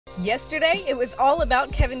Yesterday, it was all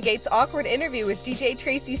about Kevin Gates' awkward interview with DJ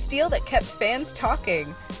Tracy Steele that kept fans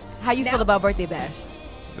talking. How you feel about Birthday Bash?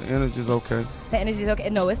 The energy's okay. The energy's okay?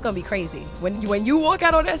 No, it's going to be crazy. When you walk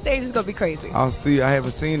out on that stage, it's going to be crazy. I'll see. I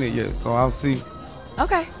haven't seen it yet, so I'll see.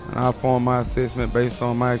 Okay. And I'll form my assessment based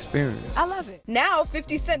on my experience. I love it. Now,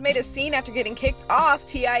 50 Cent made a scene after getting kicked off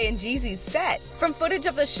T.I. and Jeezy's set. From footage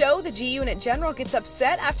of the show, the G-Unit General gets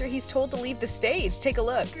upset after he's told to leave the stage. Take a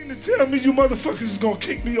look. You tell me you motherfuckers is gonna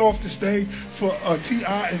kick me off the stage for a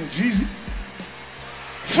T.I. and a Jeezy?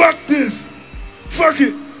 Fuck this! Fuck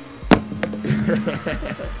it!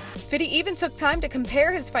 50 even took time to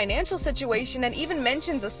compare his financial situation and even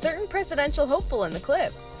mentions a certain presidential hopeful in the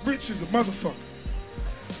clip. Rich is a motherfucker.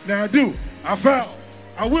 Now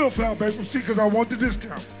I will file bankruptcy because I want the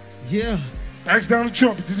discount. Yeah. Ask Donald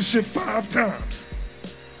Trump, he did this shit 5 times.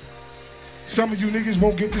 Some of you niggas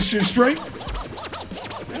won't get this shit straight.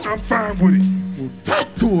 I'm fine with it. Well,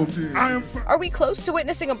 talk to him then. I am fine. Are we close to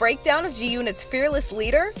witnessing a breakdown of G-Unit's fearless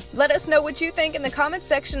leader? Let us know what you think in the comments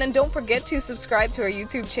section, and don't forget to subscribe to our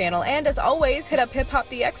YouTube channel. And as always, hit up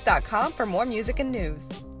hiphopdx.com for more music and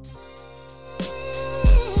news.